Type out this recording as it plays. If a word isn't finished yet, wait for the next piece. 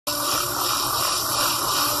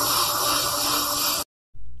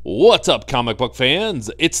What's up, comic book fans?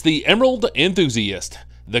 It's the Emerald Enthusiast,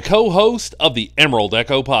 the co-host of the Emerald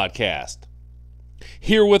Echo podcast.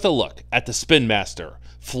 Here with a look at the Spin Master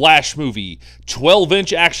Flash movie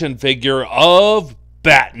 12-inch action figure of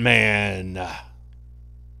Batman.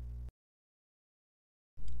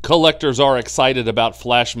 Collectors are excited about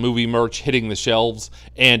Flash movie merch hitting the shelves,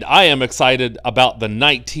 and I am excited about the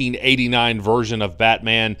 1989 version of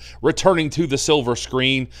Batman returning to the silver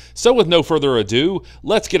screen. So with no further ado,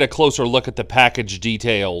 let's get a closer look at the package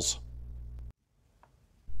details.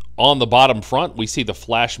 On the bottom front, we see the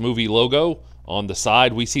Flash movie logo. On the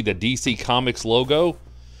side, we see the DC Comics logo.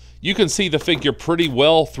 You can see the figure pretty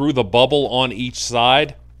well through the bubble on each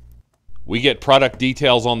side. We get product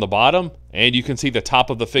details on the bottom, and you can see the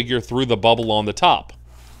top of the figure through the bubble on the top.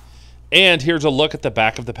 And here's a look at the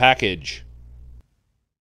back of the package.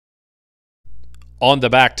 On the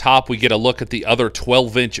back top, we get a look at the other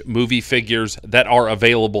 12-inch movie figures that are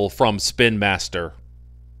available from Spin Master.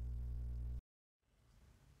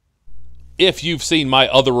 If you've seen my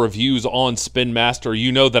other reviews on Spin Master,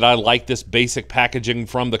 you know that I like this basic packaging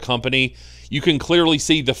from the company. You can clearly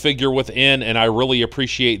see the figure within, and I really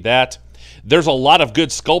appreciate that. There's a lot of good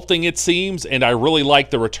sculpting, it seems, and I really like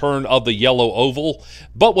the return of the yellow oval.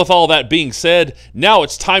 But with all that being said, now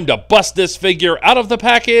it's time to bust this figure out of the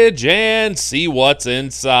package and see what's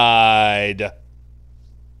inside.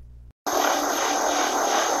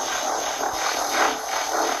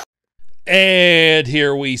 And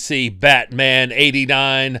here we see Batman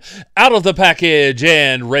 89 out of the package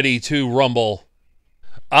and ready to rumble.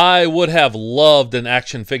 I would have loved an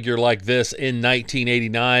action figure like this in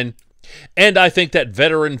 1989. And I think that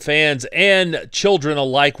veteran fans and children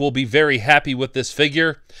alike will be very happy with this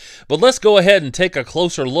figure. But let's go ahead and take a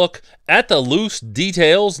closer look at the loose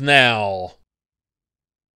details now.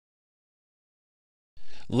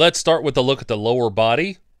 Let's start with a look at the lower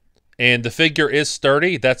body. And the figure is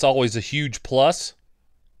sturdy. That's always a huge plus.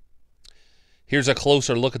 Here's a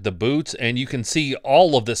closer look at the boots, and you can see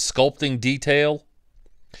all of the sculpting detail.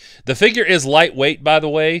 The figure is lightweight, by the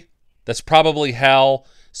way. That's probably how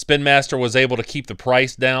Spin Master was able to keep the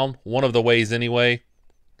price down, one of the ways anyway.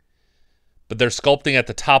 But they're sculpting at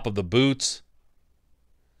the top of the boots,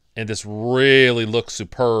 and this really looks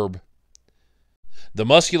superb. The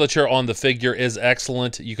musculature on the figure is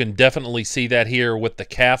excellent. You can definitely see that here with the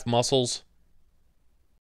calf muscles.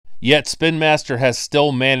 Yet Spin Master has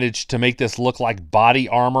still managed to make this look like body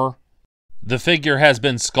armor. The figure has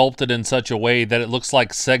been sculpted in such a way that it looks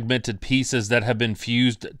like segmented pieces that have been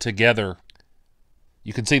fused together.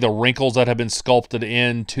 You can see the wrinkles that have been sculpted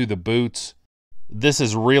into the boots. This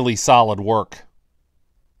is really solid work.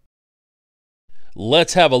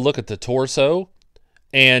 Let's have a look at the torso.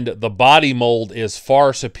 And the body mold is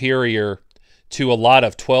far superior to a lot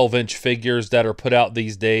of 12-inch figures that are put out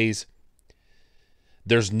these days.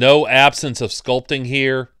 There's no absence of sculpting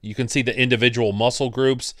here. You can see the individual muscle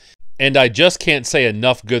groups. And I just can't say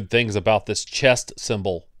enough good things about this chest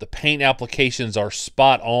symbol. The paint applications are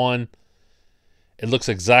spot on. It looks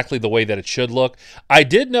exactly the way that it should look. I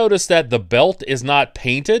did notice that the belt is not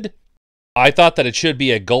painted. I thought that it should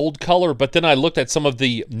be a gold color, but then I looked at some of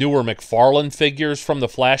the newer McFarlane figures from the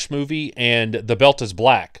Flash movie, and the belt is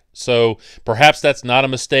black. So perhaps that's not a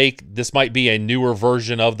mistake. This might be a newer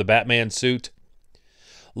version of the Batman suit.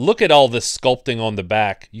 Look at all this sculpting on the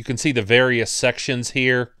back. You can see the various sections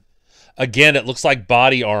here. Again, it looks like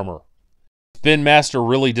body armor. Spin Master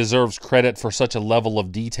really deserves credit for such a level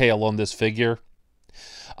of detail on this figure.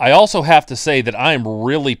 I also have to say that I am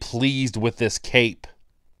really pleased with this cape.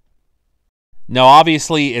 Now,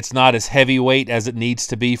 obviously, it's not as heavyweight as it needs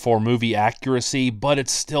to be for movie accuracy, but it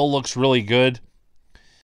still looks really good.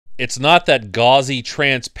 It's not that gauzy,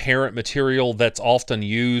 transparent material that's often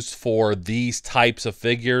used for these types of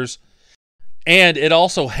figures. And it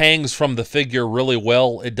also hangs from the figure really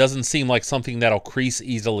well. It doesn't seem like something that'll crease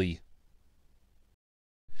easily.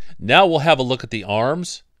 Now we'll have a look at the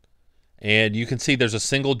arms. And you can see there's a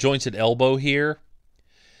single jointed elbow here.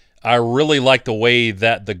 I really like the way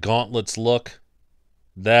that the gauntlets look.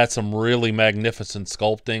 That's some really magnificent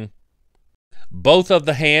sculpting. Both of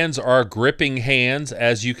the hands are gripping hands,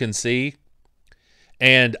 as you can see.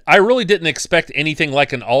 And I really didn't expect anything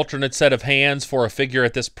like an alternate set of hands for a figure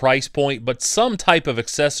at this price point, but some type of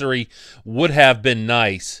accessory would have been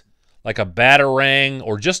nice, like a batarang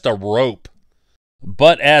or just a rope.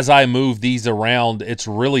 But as I move these around, it's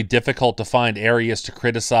really difficult to find areas to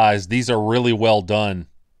criticize. These are really well done.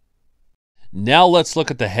 Now let's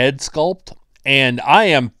look at the head sculpt. And I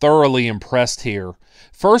am thoroughly impressed here.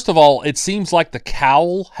 First of all, it seems like the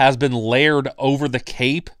cowl has been layered over the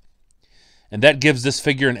cape, and that gives this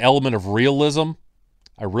figure an element of realism.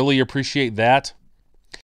 I really appreciate that.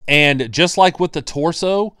 And just like with the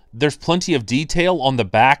torso, there's plenty of detail on the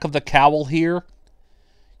back of the cowl here.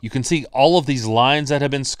 You can see all of these lines that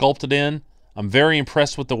have been sculpted in. I'm very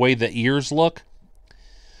impressed with the way the ears look.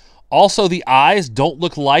 Also, the eyes don't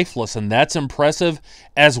look lifeless, and that's impressive,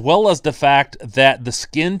 as well as the fact that the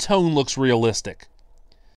skin tone looks realistic.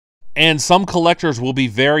 And some collectors will be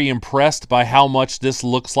very impressed by how much this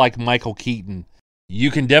looks like Michael Keaton.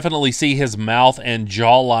 You can definitely see his mouth and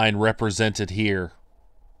jawline represented here.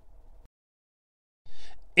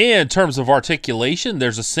 In terms of articulation,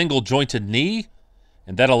 there's a single jointed knee,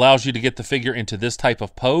 and that allows you to get the figure into this type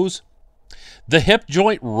of pose. The hip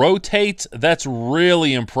joint rotates. That's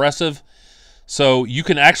really impressive. So you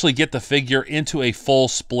can actually get the figure into a full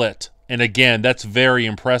split. And again, that's very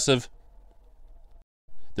impressive.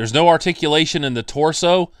 There's no articulation in the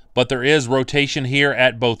torso, but there is rotation here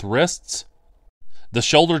at both wrists. The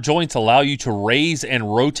shoulder joints allow you to raise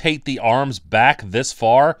and rotate the arms back this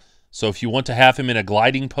far. So if you want to have him in a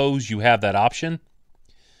gliding pose, you have that option.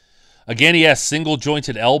 Again, he has single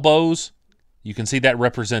jointed elbows. You can see that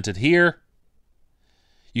represented here.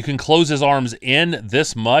 You can close his arms in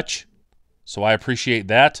this much, so I appreciate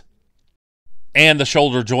that. And the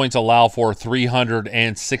shoulder joints allow for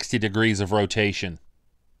 360 degrees of rotation.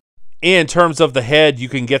 In terms of the head, you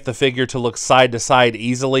can get the figure to look side to side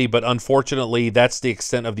easily, but unfortunately, that's the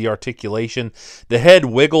extent of the articulation. The head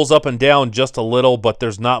wiggles up and down just a little, but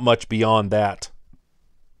there's not much beyond that.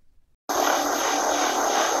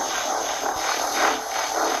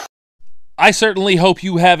 I certainly hope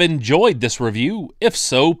you have enjoyed this review. If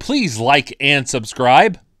so, please like and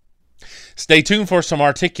subscribe. Stay tuned for some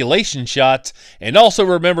articulation shots, and also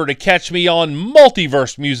remember to catch me on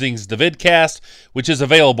Multiverse Musings, the vidcast, which is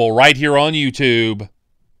available right here on YouTube.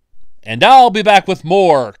 And I'll be back with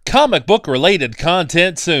more comic book related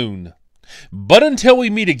content soon. But until we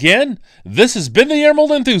meet again, this has been the Emerald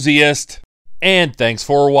Enthusiast, and thanks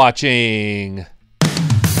for watching.